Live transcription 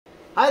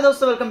हाय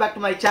दोस्तों, welcome back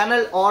to my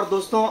channel. और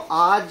दोस्तों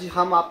आज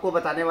हम आपको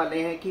बताने वाले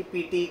हैं कि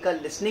पीटी का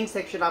लिसनिंग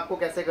सेक्शन आपको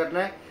कैसे करना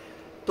है।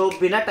 तो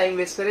बिना टाइम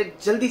वेस्ट करे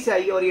जल्दी से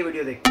आइए और ये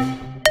वीडियो देखते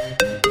हैं।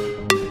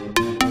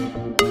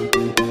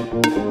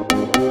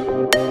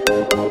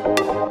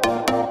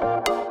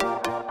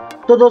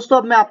 तो दोस्तों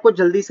अब मैं आपको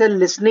जल्दी से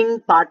लिसनिंग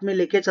पार्ट में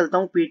लेके चलता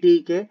हूँ पीटी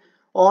के।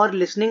 और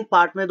लिसनिंग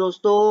पार्ट में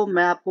दोस्तों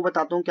मैं आपको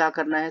बताता हूँ क्या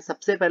करना है।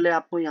 सबसे पहले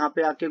आपको यहाँ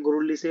पे आके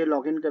गुरुली से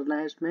लॉगिन करना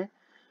है इसमें।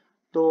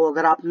 तो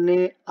अगर आपने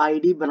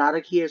आईडी बना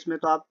रखी है इसमें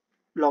तो आप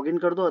लॉगिन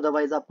कर दो,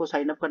 अदरवाइज आपको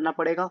साइन अप करना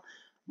पड़ेगा।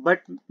 बट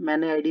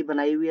मैंने आईडी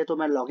बनाई हुई है तो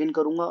मैं लॉगिन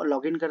करूंगा। और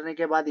लॉगिन करने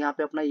के बाद यहाँ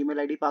पे अपना ईमेल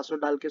आईडी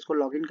पासवर्ड डाल के इसको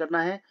लॉगिन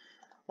करना है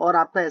और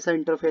आपका ऐसा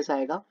इंटरफेस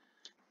आएगा।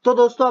 तो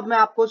दोस्तों अब मैं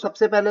आपको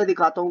सबसे पहले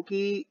दिखाता हूँ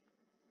कि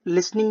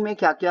लिसनिंग में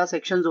क्या क्या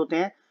सेक्शंस होते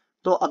हैं।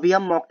 तो अभी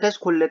हम मॉक टेस्ट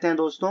खोल लेते हैं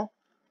दोस्तों,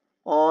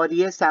 और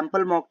ये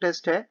सैम्पल मॉक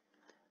टेस्ट है।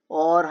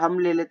 और हम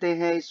ले लेते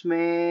हैं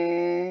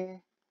इसमें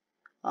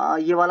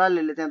ये वाला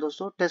ले लेते हैं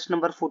दोस्तों, टेस्ट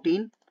नंबर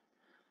 14।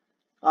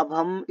 अब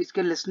हम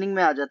इसके लिसनिंग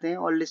में आ जाते हैं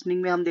और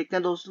लिसनिंग में हम देखते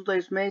हैं दोस्तों, तो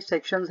इसमें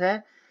सेक्शंस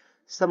हैं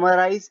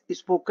summarise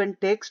spoken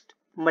text,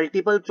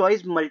 multiple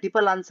choice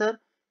multiple answer,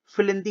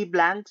 fill in the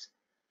blanks,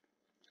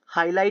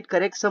 highlight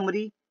correct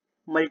summary,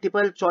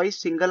 multiple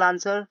choice single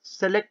answer,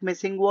 select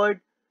missing word,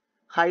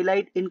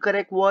 highlight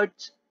incorrect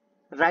words,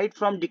 right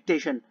from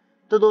dictation.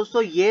 तो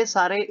दोस्तों ये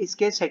सारे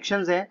इसके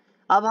सेक्शंस हैं।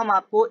 अब हम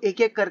आपको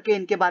एक एक करके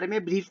इनके बारे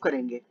में ब्रीफ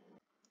करेंगे।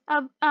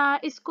 अब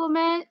इसको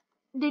मैं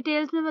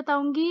डिटेल्स में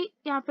बताऊंगी।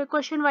 यहाँ पे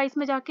क्वेश्चन वाइज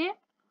में जाके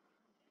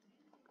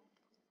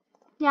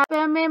यहाँ पे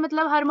हमें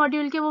मतलब हर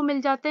मॉड्यूल के वो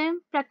मिल जाते हैं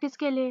प्रैक्टिस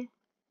के लिए।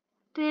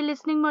 तो ये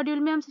लिसनिंग मॉड्यूल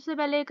में हम सबसे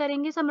पहले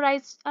करेंगे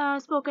समराइज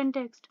स्पोकन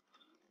टेक्स्ट।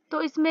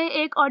 तो इसमें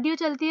एक ऑडियो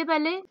चलती है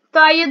पहले। तो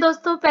आइए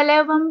दोस्तों पहले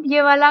अब हम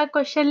ये वाला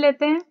क्वेश्चन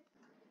लेते हैं।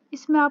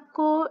 इसमें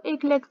आपको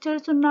एक लेक्चर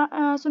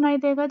सुनाई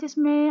देगा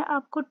जिसमें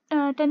आपको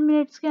 10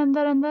 मिनट्स के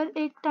अंदर अंदर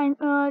एक टाइम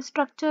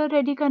स्ट्रक्चर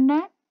रेडी करना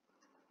है।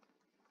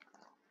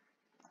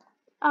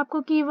 आपको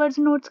कीवर्ड्स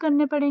नोट्स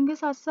करने पड़ेंगे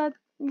साथ साथ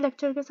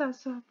लेक्चर के साथ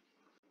साथ।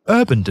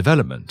 Urban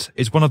development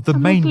is one of the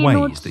main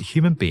ways that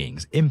human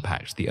beings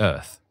impact the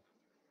earth.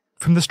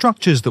 From the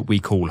structures that we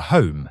call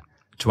home,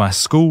 to our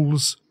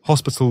schools,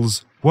 hospitals,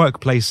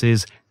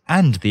 workplaces,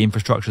 and the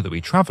infrastructure that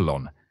we travel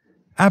on,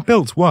 our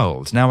built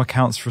world now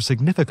accounts for a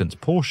significant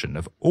portion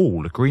of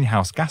all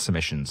greenhouse gas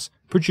emissions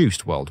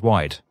produced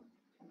worldwide.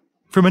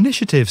 From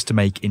initiatives to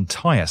make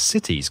entire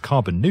cities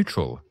carbon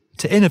neutral,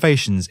 to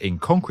innovations in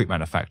concrete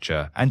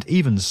manufacture and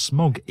even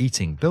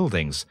smog-eating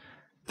buildings,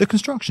 the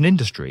construction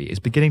industry is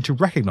beginning to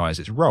recognise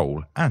its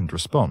role and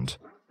respond.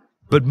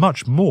 But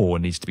much more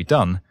needs to be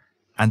done,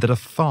 and at a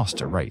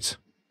faster rate.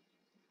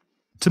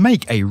 To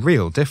make a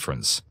real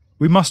difference,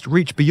 we must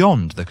reach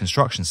beyond the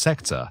construction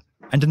sector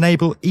and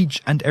enable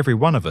each and every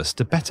one of us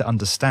to better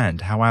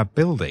understand how our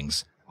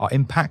buildings are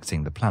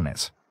impacting the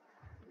planet.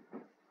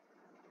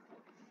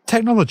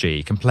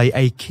 Technology can play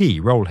a key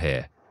role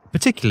here,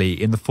 particularly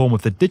in the form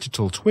of the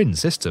digital twin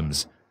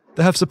systems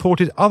that have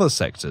supported other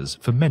sectors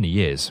for many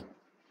years.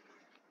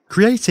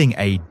 Creating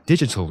a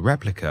digital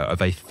replica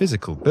of a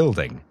physical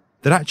building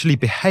that actually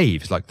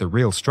behaves like the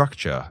real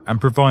structure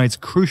and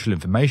provides crucial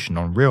information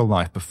on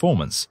real-life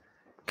performance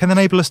can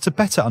enable us to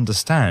better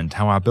understand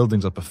how our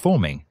buildings are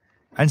performing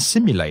and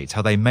simulate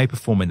how they may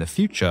perform in the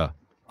future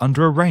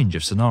under a range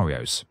of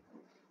scenarios.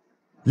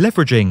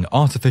 Leveraging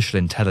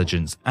artificial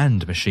intelligence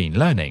and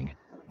machine learning,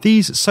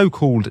 these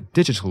so-called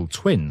digital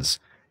twins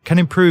can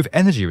improve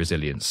energy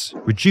resilience,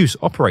 reduce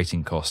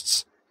operating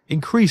costs,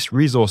 increase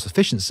resource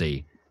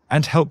efficiency,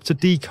 and help to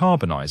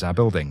decarbonize our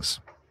buildings.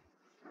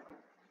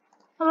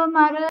 अब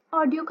हमारा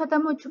audio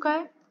खत्म हो चुका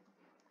है।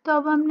 तो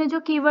अब हमने जो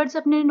कीवर्ड्स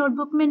अपने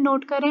नोटबुक में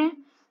नोट करे हैं,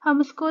 हम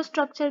उसको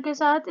स्ट्रक्चर के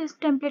साथ इस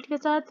टेम्पलेट के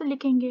साथ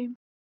लिखेंगे।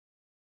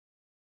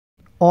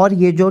 और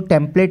ये जो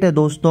टेम्पलेट है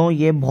दोस्तों,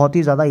 ये बहुत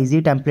ही ज़्यादा इजी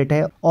टेम्पलेट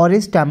है। और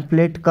इस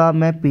टेम्पलेट का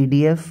मैं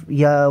पीडीएफ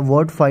या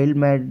वर्ड फाइल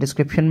मैं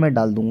डिस्क्रिप्शन में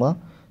डाल दूंगा,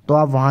 तो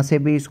आप वहाँ से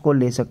भी इसको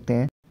ले सकते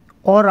हैं।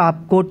 और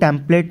आपको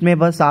टेम्पलेट में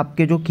बस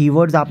आपके जो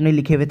कीवर्ड्स आपने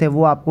लिखे हुए थे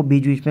वो आपको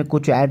बीच बीच में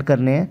कुछ ऐड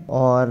करने हैं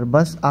और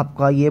बस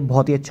आपका ये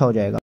बहुत ही अच्छा हो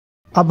जाएगा।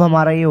 अब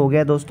हमारा ये हो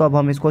गया दोस्तों। अब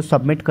हम इसको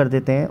सबमिट कर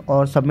देते हैं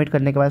और सबमिट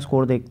करने के बाद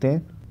स्कोर देखते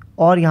हैं।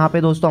 और यहाँ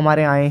पे दोस्तों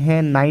हमारे आए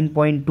हैं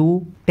 9.2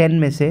 10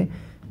 में से,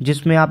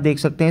 जिसमें आप देख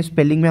सकते हैं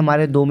स्पेलिंग में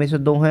हमारे 2 में से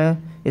 2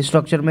 हैं,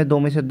 स्ट्रक्चर में 2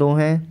 में से 2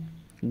 हैं,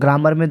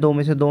 ग्रामर में 2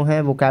 में से 2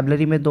 हैं,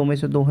 वोकैबुलरी में 2 में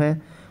से 2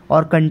 हैं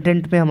और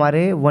कंटेंट में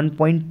हमारे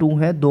 1.2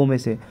 हैं 2 में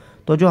से।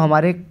 तो जो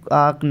हमारे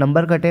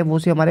नंबर कटे वो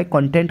से हमारे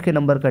कंटेंट के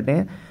नंबर कटे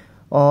हैं।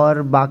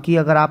 और बाकी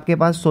अगर आपके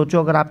पास सोचो,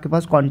 अगर आपके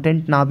पास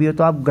कंटेंट ना भी हो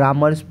तो आप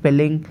ग्रामर,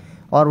 स्पेलिंग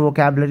और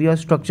वोकैबुलरी और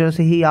स्ट्रक्चर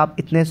से ही आप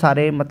इतने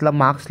सारे मतलब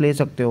मार्क्स ले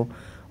सकते हो।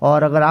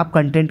 और अगर आप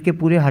कंटेंट के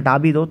पूरे हटा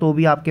भी दो तो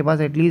भी आपके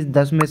पास एटलीस्ट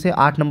 10 में से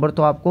 8 नंबर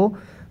तो आपको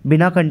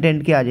बिना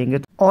कंटेंट के आ जाएंगे।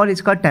 और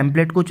इसका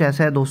टेम्पलेट कुछ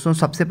ऐसा है दोस्तों।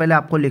 सबसे पहले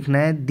आपको लिखना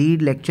है दी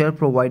lecture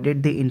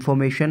provided the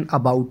information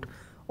about,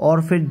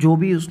 और फिर जो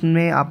भी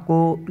उसमें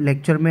आपको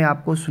लेक्चर में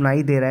आपको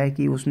सुनाई दे रहा है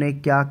कि उसने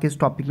क्या किस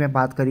टॉपिक में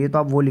बात करी है तो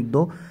आप वो लिख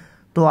दो।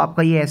 तो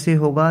आपका ये ऐसे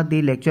होगा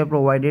दी lecture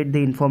provided the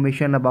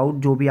information about,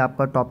 जो भी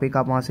आपका टॉपिक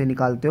आप वहाँ से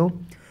निकालते हो।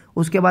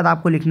 उसके बाद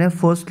आपको लिखना है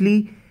firstly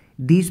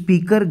the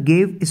speaker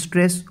gave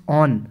stress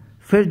on,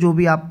 फिर जो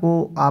भी आप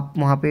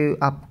वहाँ पे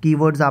आप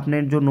कीवर्ड्स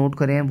आपने जो नोट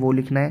करे हैं वो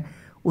लिखना है।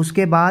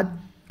 उसके बाद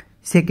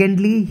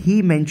secondly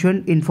he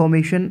mentioned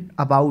information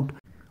about,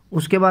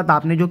 उसके बाद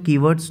आपने जो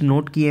कीवर्ड्स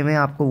नोट किए हुए हैं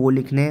आपको वो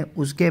लिखने हैं।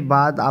 उसके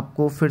बाद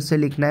आपको फिर से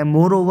लिखना है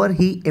more over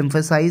he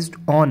emphasised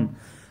on,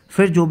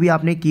 फिर जो भी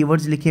आपने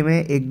कीवर्ड्स लिखे हुए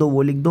हैं एक दो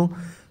वो लिख दो।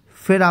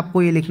 फिर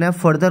आपको ये लिखना है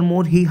further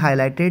more he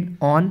highlighted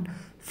on,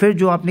 फिर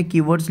जो आपने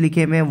कीवर्ड्स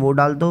लिखे हुए हैं वो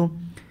डाल दो।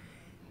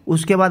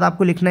 उसके बाद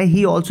आपको लिखना है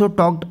ही ऑल्सो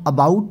टॉक्ड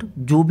अबाउट,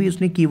 जो भी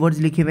उसने कीवर्ड्स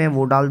लिखे हुए हैं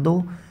वो डाल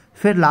दो।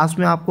 फिर लास्ट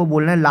में आपको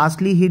बोलना है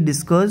लास्टली ही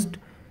डिस्कस्ड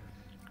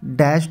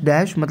डैश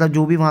डैश, मतलब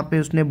जो भी वहाँ पे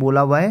उसने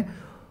बोला हुआ है।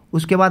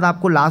 उसके बाद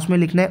आपको लास्ट में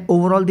लिखना है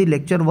overall the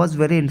lecture was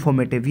very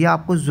informative, ये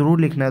आपको जरूर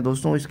लिखना है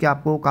दोस्तों, इसके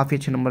आपको काफ़ी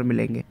अच्छे नंबर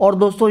मिलेंगे। और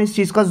दोस्तों इस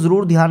चीज़ का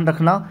ज़रूर ध्यान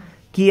रखना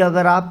कि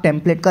अगर आप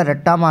टेम्पलेट का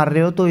रट्टा मार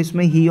रहे हो तो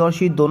इसमें ही और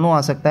शी दोनों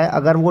आ सकता है।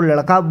 अगर वो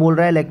लड़का बोल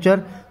रहा है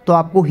लेक्चर तो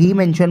आपको ही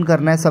मेंशन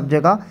करना है सब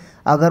जगह,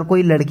 अगर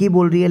कोई लड़की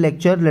बोल रही है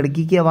लेक्चर,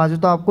 लड़की की आवाज़ है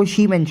तो आपको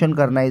शी मेंशन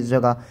करना है इस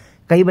जगह।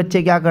 कई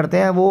बच्चे क्या करते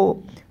हैं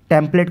वो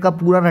टेम्पलेट का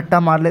पूरा रट्टा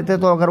मार लेते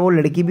हैं, तो अगर वो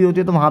लड़की भी होती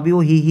है तो वहाँ भी वो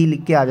ही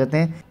लिख के आ जाते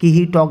हैं कि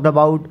ही टॉक्ड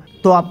अबाउट,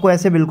 तो आपको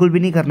ऐसे बिल्कुल भी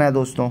नहीं करना है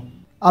दोस्तों।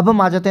 अब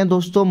हम आ जाते हैं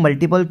दोस्तों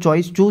multiple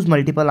choice choose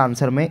multiple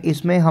answer में।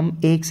 इसमें हम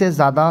एक से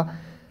ज़्यादा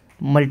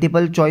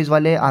मल्टीपल चॉइस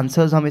वाले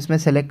आंसर्स हम इसमें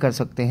सेलेक्ट कर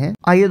सकते हैं।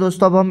 आइए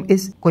दोस्तों अब हम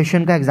इस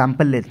क्वेश्चन का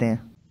एग्जाम्पल लेते हैं।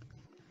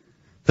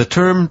 The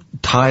term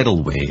tidal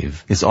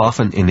wave is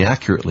often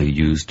inaccurately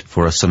used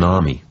for a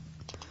tsunami.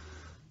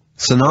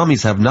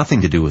 Tsunamis have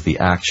nothing to do with the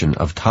action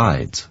of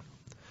tides.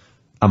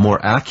 A more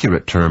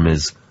accurate term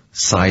is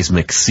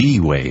seismic sea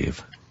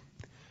wave.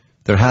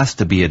 There has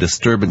to be a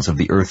disturbance of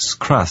the Earth's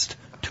crust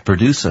to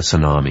produce a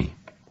tsunami.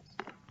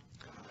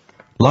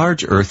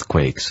 Large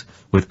earthquakes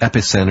with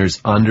epicenters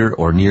under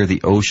or near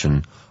the ocean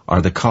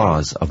are the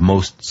cause of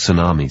most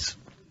tsunamis.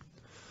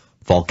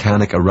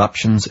 Volcanic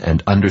eruptions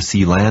and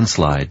undersea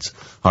landslides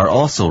are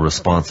also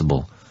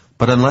responsible,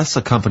 but unless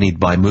accompanied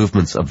by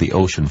movements of the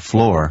ocean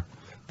floor,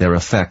 their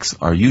effects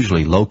are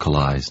usually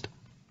localized.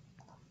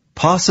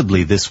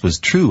 Possibly this was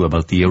true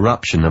about the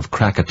eruption of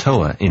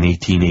Krakatoa in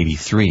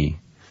 1883.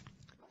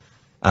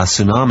 A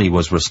tsunami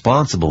was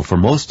responsible for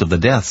most of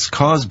the deaths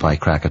caused by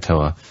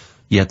Krakatoa,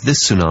 yet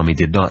this tsunami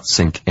did not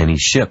sink any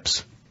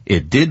ships.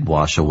 It did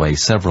wash away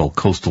several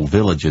coastal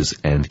villages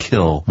and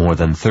kill more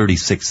than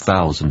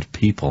 36,000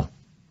 people.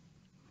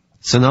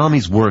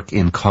 Tsunamis work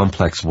in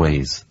complex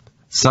ways.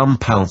 Some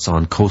pounce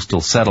on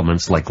coastal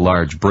settlements like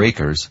large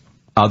breakers.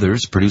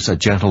 Others produce a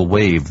gentle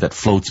wave that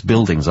floats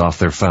buildings off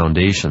their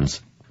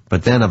foundations.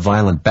 But then a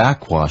violent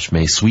backwash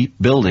may sweep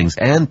buildings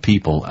and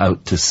people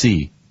out to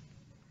sea.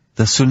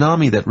 The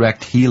tsunami that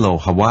wrecked Hilo,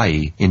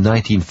 Hawaii in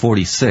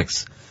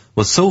 1946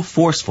 was so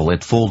forceful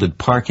it folded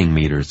parking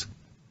meters.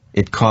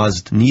 It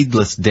caused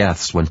needless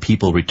deaths when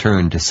people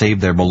returned to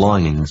save their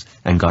belongings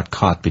and got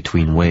caught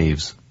between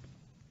waves.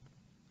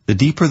 The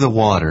deeper the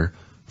water,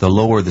 the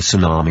lower the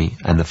tsunami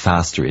and the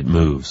faster it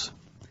moves.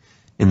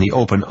 In the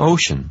open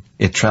ocean,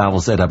 it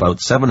travels at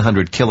about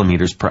 700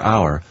 kilometers per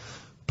hour,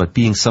 but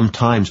being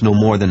sometimes no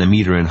more than a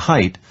meter in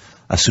height,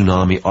 a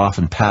tsunami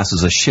often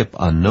passes a ship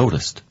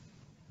unnoticed.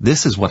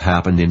 This is what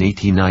happened in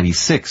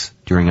 1896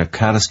 during a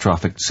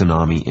catastrophic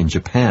tsunami in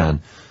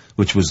Japan,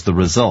 which was the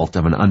result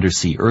of an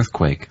undersea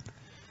earthquake.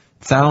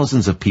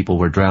 Thousands of people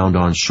were drowned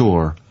on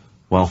shore,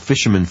 while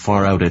fishermen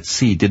far out at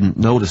sea didn't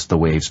notice the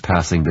waves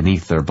passing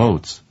beneath their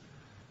boats.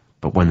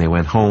 But when they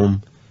went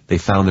home, they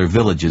found their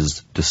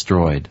villages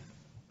destroyed.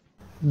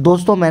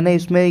 दोस्तों मैंने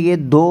इसमें ये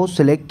दो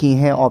select की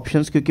हैं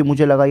options क्योंकि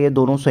मुझे लगा ये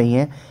दोनों सही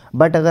हैं,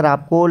 बट अगर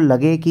आपको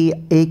लगे कि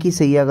एक ही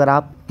सही है, अगर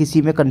आप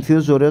किसी में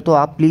कंफ्यूज हो रहे हो तो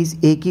आप प्लीज़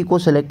एक ही को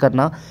सिलेक्ट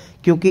करना,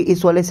 क्योंकि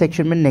इस वाले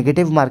सेक्शन में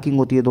नेगेटिव मार्किंग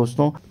होती है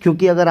दोस्तों।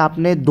 क्योंकि अगर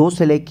आपने दो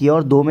सिलेक्ट किया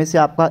और दो में से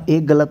आपका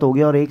एक गलत हो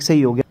गया और एक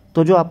सही हो गया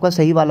तो जो आपका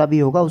सही वाला भी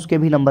होगा उसके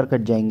भी नंबर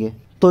कट जाएंगे।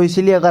 तो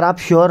इसीलिए अगर आप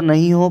श्योर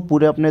नहीं हो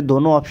पूरे अपने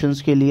दोनों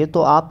ऑप्शंस के लिए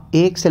तो आप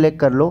एक सिलेक्ट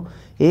कर लो।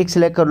 एक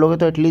सिलेक्ट कर लोगे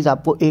तो एटलीस्ट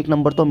आपको एक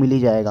नंबर तो मिल ही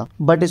जाएगा,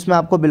 बट इसमें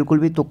आपको बिल्कुल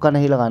भी तुक्का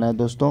नहीं लगाना है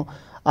दोस्तों।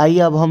 आइए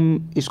अब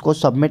हम इसको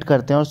सबमिट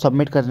करते हैं और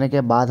सबमिट करने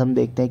के बाद हम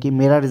देखते हैं कि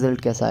मेरा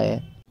रिजल्ट कैसा आया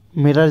है।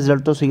 मेरा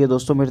रिजल्ट तो सही है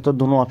दोस्तों, मेरे तो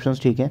दोनों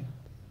ऑप्शंस ठीक हैं।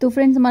 तो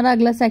फ्रेंड्स हमारा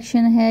अगला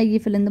सेक्शन है ये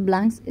फिल इन द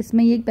ब्लैंक्स।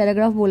 इसमें ये एक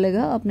पैराग्राफ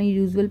बोलेगा अपने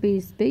यूजुअल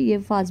पेज पे, ये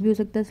फास्ट भी हो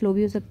सकता है स्लो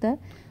भी हो सकता है,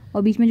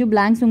 और बीच में जो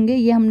ब्लैंक्स होंगे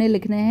ये हमने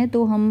लिखने हैं।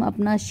 तो हम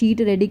अपना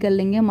शीट रेडी कर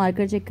लेंगे,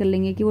 मार्कर चेक कर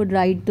लेंगे कि वो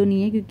ड्राइड तो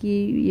नहीं है, क्योंकि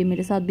ये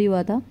मेरे साथ भी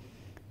हुआ था।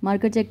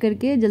 मार्कर चेक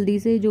करके जल्दी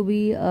से जो भी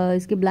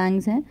इसके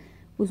ब्लैंक्स हैं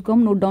उसको हम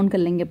नोट डाउन कर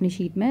लेंगे अपनी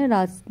शीट में,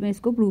 रात में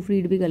इसको प्रूफ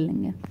रीड भी कर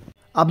लेंगे।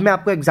 अब मैं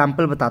आपको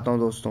एग्जाम्पल बताता हूँ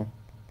दोस्तों।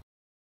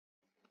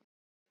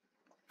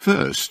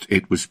 First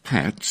it was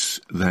pets,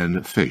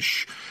 then fish.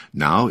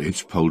 Now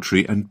it's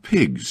poultry and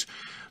pigs.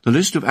 The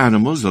list of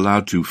animals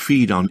allowed to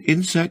feed on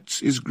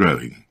insects is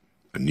growing.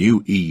 A new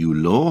EU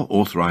law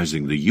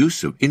authorizing the use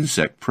of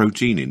insect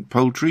protein in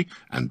poultry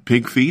and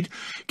pig feed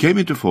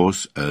came into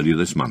force earlier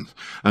this month,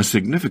 a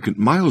significant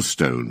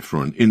milestone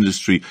for an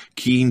industry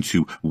keen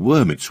to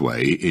worm its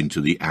way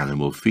into the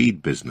animal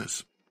feed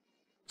business.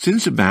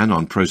 Since a ban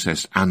on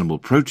processed animal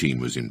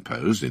protein was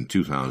imposed in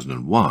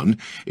 2001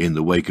 in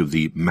the wake of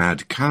the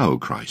mad cow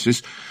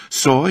crisis,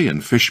 soy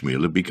and fish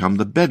meal have become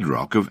the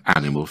bedrock of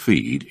animal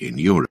feed in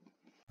Europe.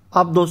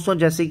 अब दोस्तों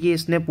जैसे कि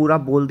इसने पूरा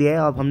बोल दिया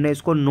है, अब हमने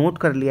इसको नोट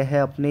कर लिया है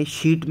अपने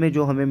शीट में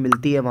जो हमें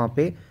मिलती है वहाँ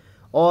पे,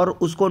 और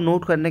उसको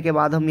नोट करने के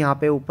बाद हम यहाँ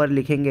पे ऊपर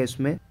लिखेंगे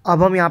इसमें।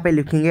 अब हम यहाँ पे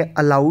लिखेंगे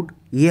अलाउड,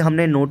 ये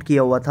हमने नोट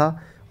किया हुआ था,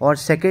 और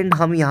सेकंड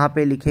हम यहाँ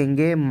पे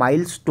लिखेंगे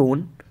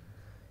माइलस्टोन,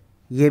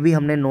 ये भी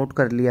हमने नोट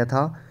कर लिया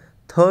था।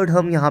 थर्ड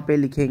हम यहाँ पे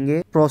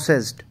लिखेंगे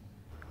प्रोसेस्ड,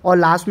 और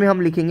लास्ट में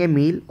हम लिखेंगे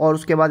मील, और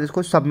उसके बाद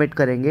इसको सबमिट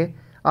करेंगे।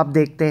 अब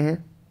देखते हैं।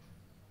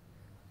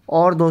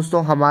 और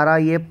दोस्तों हमारा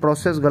ये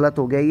प्रोसेस गलत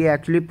हो गया, ये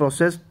एक्चुअली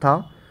प्रोसेस था,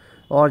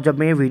 और जब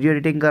मैं ये वीडियो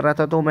एडिटिंग कर रहा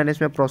था तो मैंने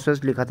इसमें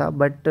प्रोसेस लिखा था,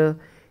 बट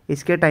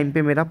इसके टाइम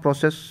पे मेरा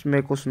प्रोसेस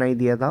में कुछ नहीं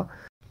दिया था।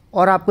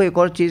 और आपको एक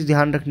और चीज़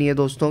ध्यान रखनी है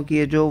दोस्तों कि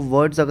ये जो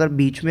वर्ड्स अगर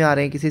बीच में आ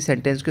रहे हैं किसी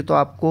सेंटेंस के तो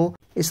आपको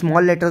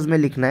स्मॉल लेटर्स में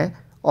लिखना है,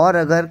 और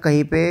अगर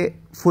कहीं पे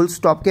फुल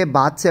स्टॉप के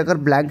बाद से अगर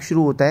ब्लैंक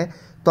शुरू होता है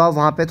तो आप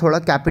वहाँ पे थोड़ा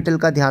कैपिटल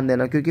का ध्यान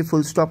देना, क्योंकि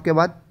फुल स्टॉप के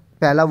बाद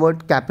पहला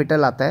वर्ड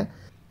कैपिटल आता है।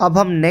 अब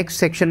हम नेक्स्ट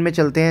सेक्शन में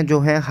चलते हैं जो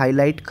है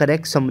हाईलाइट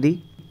करेक्ट समरी।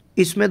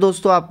 इसमें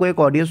दोस्तों आपको एक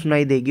ऑडियो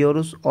सुनाई देगी और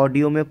उस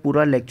ऑडियो में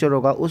पूरा लेक्चर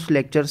होगा। उस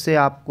लेक्चर से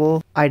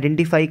आपको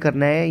आइडेंटिफाई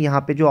करना है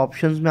यहाँ पे जो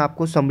ऑप्शंस में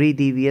आपको समरी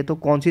दी हुई है तो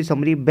कौन सी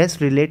समरी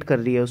बेस्ट रिलेट कर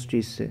रही है उस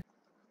चीज़ से।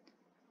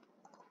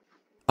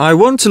 I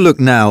want to look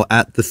now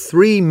at the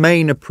three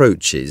main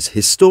approaches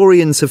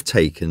historians have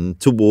taken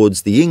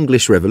towards the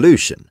English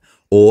Revolution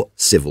or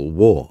Civil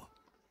War.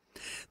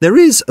 There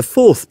is a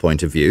fourth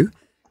point of view,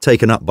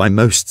 taken up by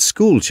most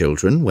school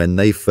children when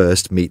they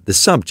first meet the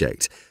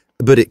subject,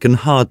 but it can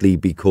hardly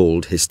be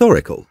called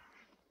historical.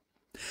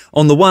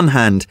 On the one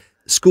hand,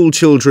 school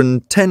children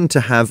tend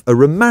to have a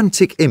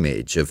romantic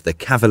image of the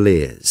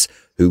Cavaliers,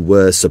 who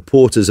were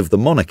supporters of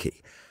the monarchy,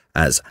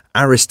 as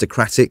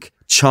aristocratic,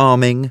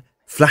 charming,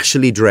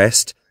 flashily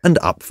dressed, and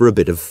up for a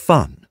bit of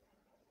fun.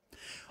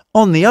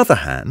 On the other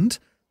hand,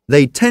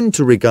 they tend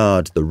to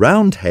regard the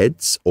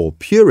Roundheads or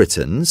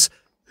Puritans,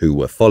 who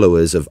were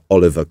followers of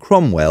Oliver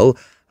Cromwell,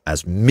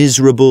 as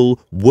miserable,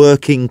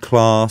 working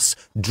class,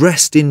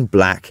 dressed in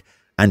black,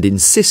 and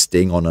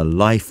insisting on a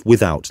life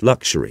without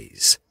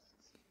luxuries.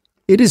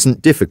 It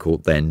isn't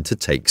difficult then to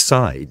take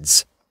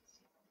sides.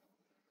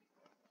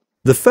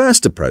 The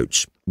first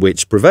approach,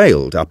 which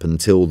prevailed up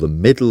until the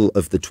middle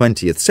of the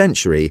 20th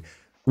century,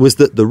 was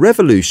that the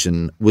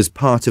revolution was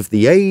part of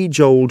the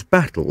age-old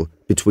battle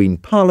between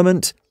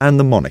Parliament and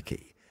the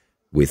monarchy,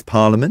 with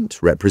Parliament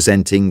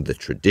representing the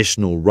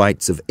traditional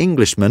rights of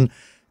Englishmen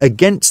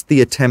against the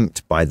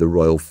attempt by the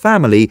royal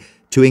family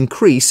to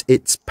increase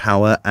its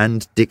power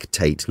and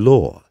dictate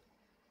law.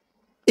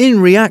 In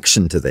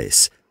reaction to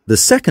this, the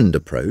second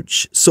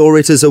approach saw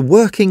it as a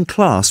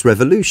working-class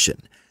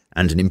revolution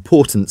and an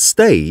important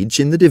stage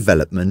in the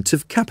development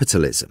of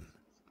capitalism.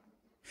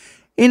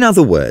 In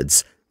other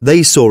words,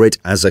 they saw it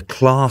as a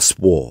class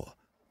war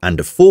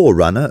and a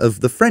forerunner of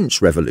the French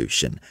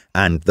Revolution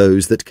and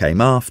those that came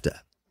after.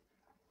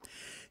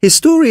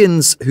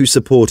 Historians who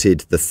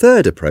supported the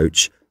third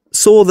approach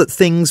saw that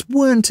things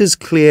weren't as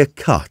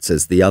clear-cut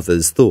as the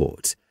others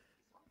thought.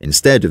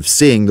 Instead of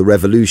seeing the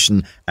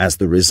revolution as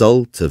the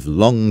result of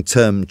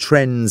long-term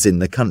trends in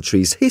the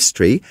country's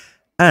history,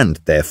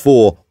 and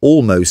therefore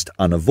almost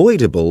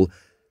unavoidable,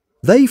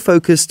 they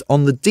focused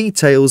on the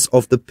details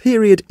of the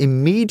period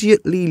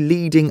immediately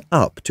leading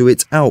up to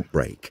its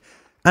outbreak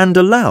and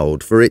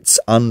allowed for its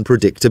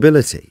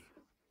unpredictability.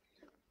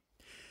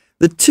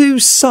 The two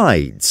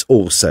sides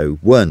also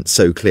weren't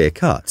so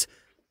clear-cut,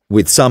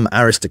 with some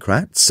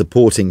aristocrats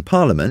supporting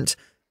Parliament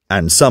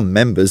and some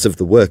members of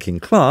the working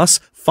class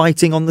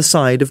fighting on the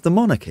side of the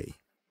monarchy.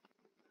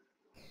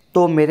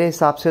 तो मेरे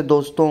हिसाब से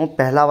दोस्तों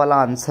पहला वाला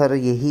answer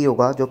यही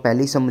होगा, जो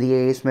पहली समरी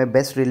है इसमें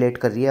बेस्ट रिलेट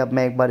कर रही है। अब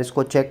मैं एक बार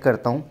इसको चेक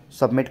करता हूँ,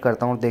 सबमिट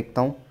करता हूँ और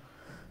देखता हूँ।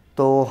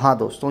 तो हाँ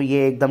दोस्तों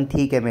ये एकदम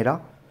ठीक है मेरा।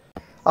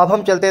 अब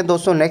हम चलते हैं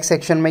दोस्तों नेक्स्ट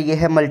सेक्शन में, ये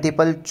है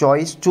multiple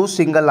choice choose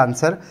single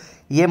answer.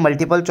 ये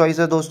मल्टीपल चॉइस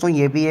है दोस्तों,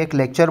 ये भी एक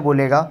लेक्चर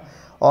बोलेगा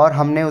और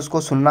हमने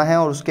उसको सुनना है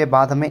और उसके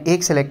बाद हमें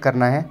एक सेलेक्ट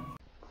करना है।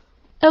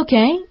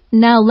 Okay,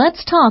 now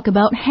let's talk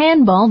about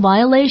handball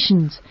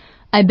violations.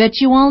 I bet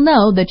you all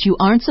know that you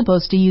aren't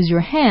supposed to use your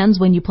hands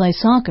when you play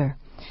soccer.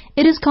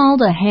 It is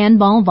called a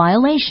handball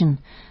violation.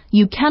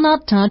 You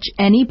cannot touch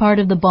any part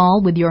of the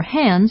ball with your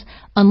hands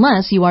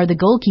unless you are the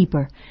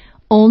goalkeeper.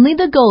 Only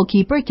the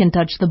goalkeeper can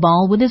touch the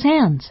ball with his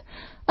hands.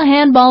 A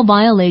handball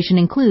violation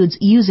includes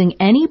using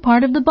any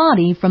part of the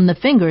body from the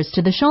fingers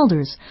to the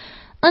shoulders.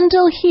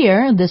 Until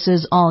here, this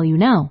is all you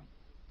know.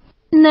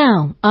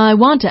 Now, I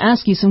want to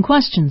ask you some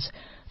questions.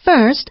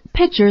 First,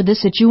 picture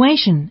this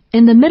situation.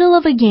 In the middle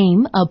of a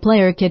game, a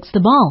player kicks the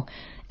ball,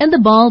 and the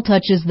ball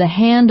touches the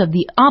hand of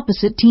the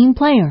opposite team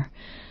player.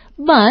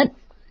 But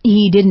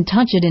he didn't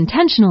touch it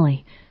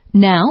intentionally.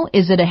 Now,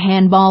 is it a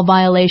handball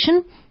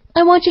violation?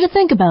 I want you to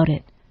think about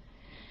it.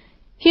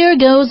 Here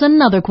goes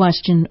another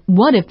question.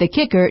 What if the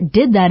kicker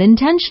did that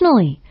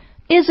intentionally?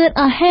 Is it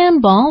a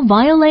handball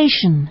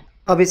violation?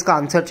 अब इसका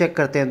answer check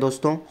करते हैं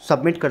दोस्तों,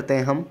 submit करते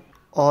हैं हम।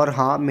 और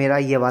हाँ, मेरा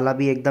ये वाला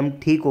भी एकदम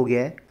ठीक हो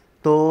गया है।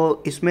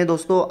 तो इसमें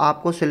दोस्तों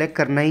आपको सिलेक्ट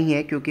करना ही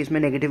है, क्योंकि इसमें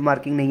नेगेटिव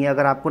मार्किंग नहीं है।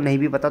 अगर आपको नहीं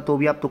भी पता तो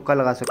भी आप तुक्का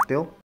लगा सकते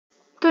हो।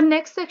 तो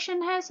नेक्स्ट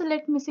सेक्शन है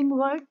सिलेक्ट मिसिंग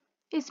वर्ड।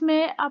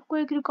 इसमें आपको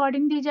एक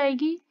रिकॉर्डिंग दी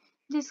जाएगी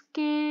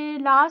जिसके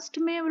लास्ट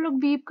में वो लोग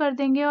बीप कर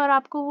देंगे और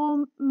आपको वो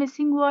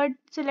मिसिंग वर्ड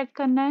सिलेक्ट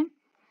करना है।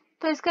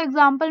 तो इसका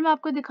एग्जांपल मैं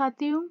आपको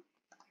दिखाती हूँ।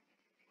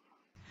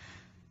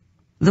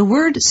 The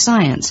word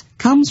science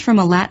comes from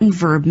a Latin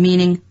verb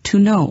meaning to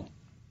know.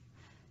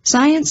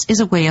 Science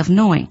is a way of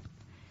knowing.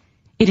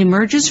 It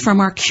emerges from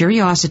our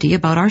curiosity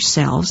about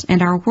ourselves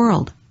and our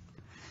world.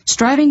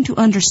 Striving to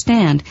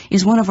understand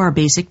is one of our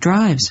basic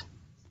drives.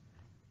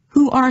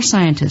 Who are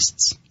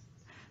scientists?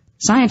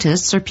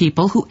 Scientists are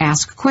people who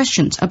ask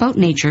questions about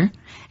nature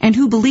and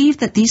who believe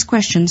that these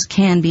questions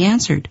can be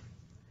answered.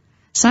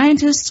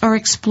 Scientists are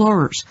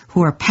explorers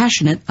who are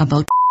passionate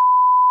about.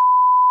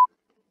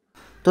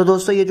 तो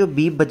दोस्तों ये जो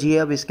beep बजी है,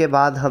 अब इसके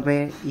बाद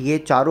हमें ये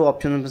चारों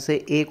ऑप्शन में से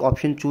एक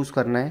ऑप्शन चूज़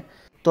करना है।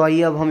 तो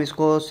आइए अब हम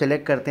इसको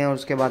सिलेक्ट करते हैं और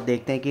उसके बाद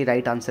देखते हैं कि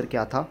राइट आंसर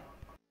क्या था।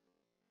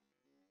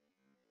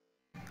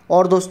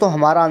 और दोस्तों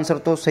हमारा आंसर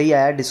तो सही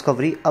आया,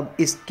 डिस्कवरी। अब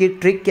इसकी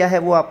ट्रिक क्या है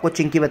वो आपको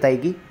चिंकी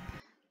बताएगी।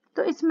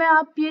 तो इसमें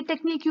आप ये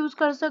टेक्निक यूज़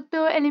कर सकते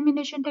हो,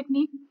 एलिमिनेशन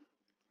टेक्निक,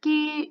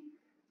 कि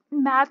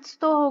मैथ्स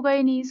तो होगा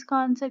ही नहीं इसका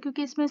आंसर,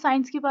 क्योंकि इसमें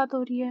साइंस की बात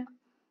हो रही है,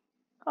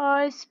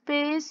 और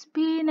स्पेस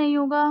भी नहीं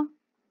होगा,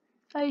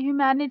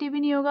 ह्यूमैनिटी भी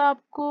नहीं होगा।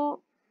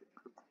 आपको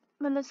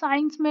मतलब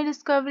साइंस में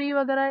डिस्कवरी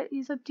वगैरह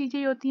ये सब चीज़ें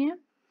ही होती हैं,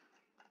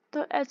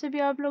 तो ऐसे भी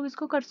आप लोग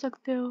इसको कर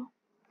सकते हो।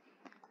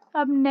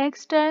 अब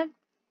नेक्स्ट है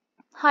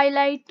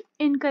हाईलाइट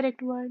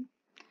इनकरेक्ट वर्ड।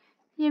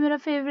 ये मेरा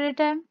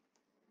फेवरेट है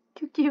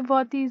क्योंकि ये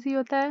बहुत ईजी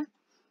होता है।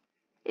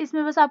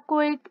 इसमें बस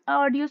आपको एक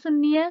ऑडियो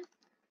सुननी है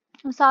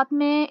और साथ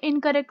में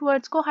इनकरेक्ट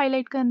वर्ड्स को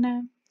हाईलाइट करना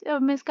है।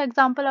 अब मैं इसका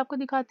एग्जांपल आपको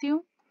दिखाती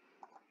हूँ।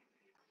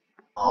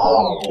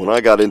 When I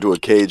got into a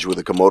cage with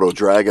a Komodo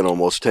dragon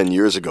almost 10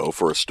 years ago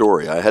for a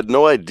story, I had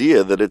no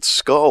idea that its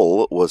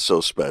skull was so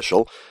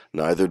special.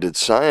 Neither did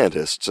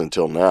scientists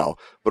until now.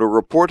 But a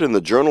report in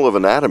the Journal of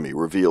Anatomy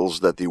reveals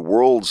that the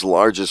world's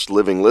largest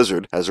living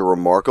lizard has a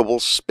remarkable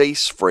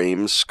space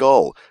frame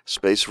skull.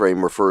 Space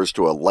frame refers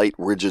to a light,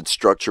 rigid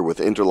structure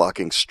with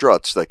interlocking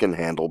struts that can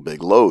handle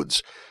big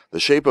loads.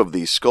 The shape of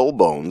these skull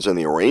bones and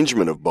the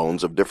arrangement of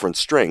bones of different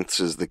strengths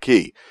is the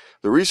key.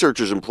 The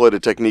researchers employed a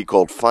technique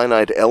called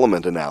finite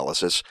element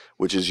analysis,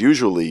 which is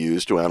usually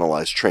used to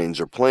analyze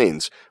trains or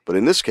planes, but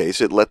in this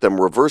case it let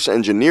them reverse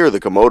engineer the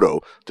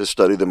Komodo to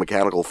study the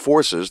mechanical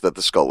forces that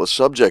the skull is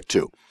subject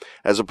to.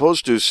 As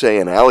opposed to, say,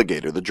 an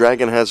alligator, the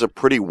dragon has a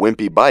pretty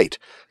wimpy bite,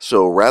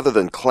 so rather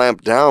than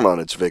clamp down on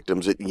its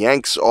victims, it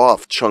yanks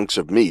off chunks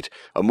of meat,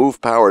 a move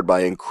powered by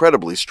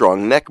incredibly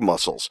strong neck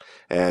muscles,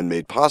 and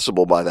made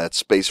possible by that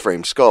space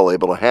frame skull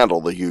able to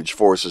handle the huge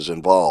forces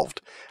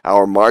involved.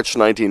 Our March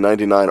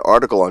 1999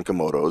 article on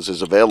Komodos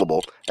is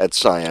available at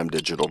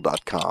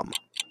siamdigital.com.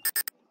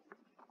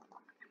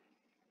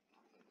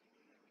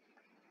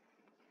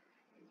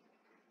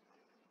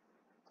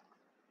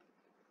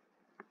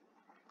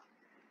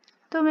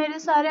 तो मेरे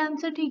सारे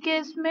answer ठीक है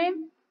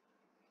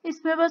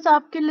इसमें बस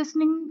आपकी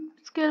listening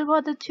skill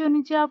बहुत अच्छी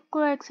होनी चाहिए,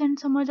 आपको एक्सेंट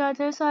समझ आ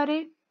जाए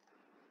सारे।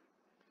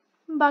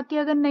 बाकी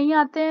अगर नहीं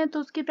आते हैं तो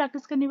उसकी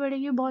प्रैक्टिस करनी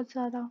पड़ेगी बहुत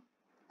ज़्यादा।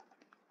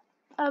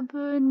 अब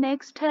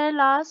नेक्स्ट है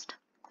लास्ट,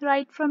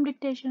 राइट फ्रॉम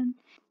डिक्टेशन,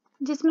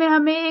 जिसमें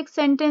हमें एक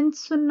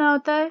सेंटेंस सुनना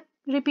होता है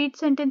रिपीट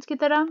सेंटेंस की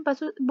तरह,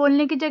 बस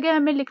बोलने की जगह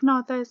हमें लिखना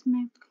होता है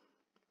इसमें।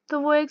 तो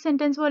वो एक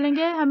सेंटेंस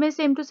बोलेंगे, हमें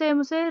सेम टू सेम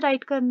उसे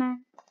राइट करना है।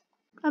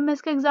 अब मैं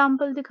इसका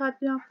एग्जाम्पल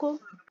दिखाती हूँ आपको।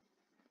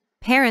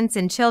 Parents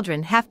and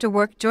children have to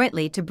work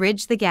jointly to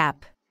bridge the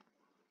gap.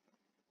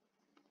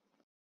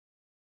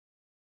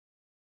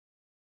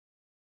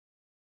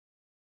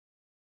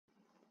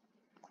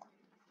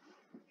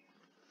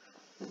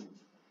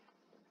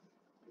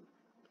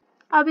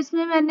 अब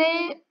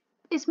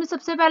इसमें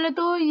सबसे पहले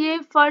तो ये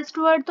फर्स्ट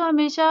वर्ड तो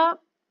हमेशा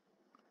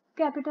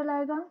कैपिटल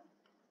आएगा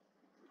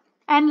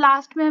एंड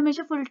लास्ट में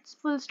हमेशा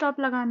फुल स्टॉप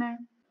लगाना है,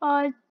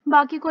 और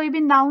बाकी कोई भी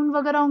नाउन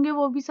वगैरह होंगे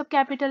वो भी सब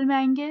कैपिटल में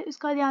आएंगे,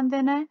 इसका ध्यान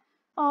देना है।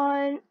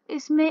 और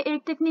इसमें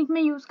एक टेक्निक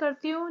मैं यूज़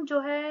करती हूँ जो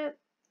है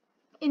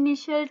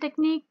इनिशियल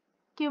टेक्निक,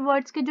 के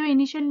वर्ड्स के जो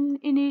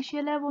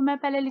इनिशियल है वो मैं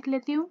पहले लिख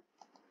लेती हूँ,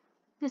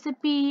 जैसे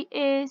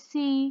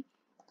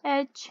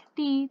PACH,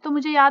 तो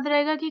मुझे याद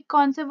रहेगा कि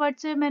कौन से वर्ड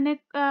से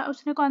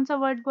उसने कौन सा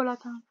वर्ड बोला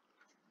था,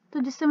 तो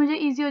जिससे मुझे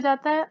इजी हो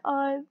जाता है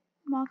और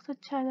मार्क्स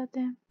अच्छे आ जाते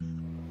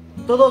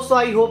हैं। तो दोस्तों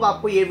आई होप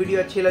आपको ये वीडियो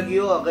अच्छी लगी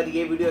हो। अगर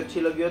ये वीडियो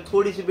अच्छी लगी हो,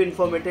 थोड़ी सी भी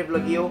इन्फॉर्मेटिव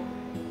लगी हो,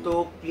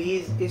 तो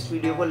प्लीज़ इस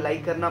वीडियो को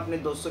लाइक करना, अपने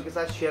दोस्तों के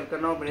साथ शेयर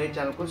करना और मेरे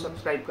चैनल को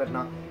सब्सक्राइब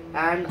करना।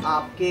 एंड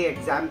आपके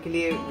एग्ज़ाम के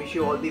लिए wish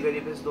you all the very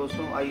best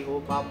दोस्तों। आई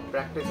होप आप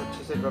प्रैक्टिस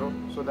अच्छे से करो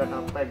सो दैट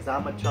आपका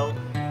एग्ज़ाम अच्छा हो।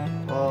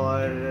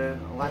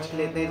 और आज के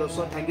लिए इतना ही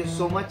दोस्तों, थैंक यू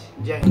सो मच,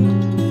 जय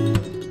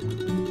हिंद।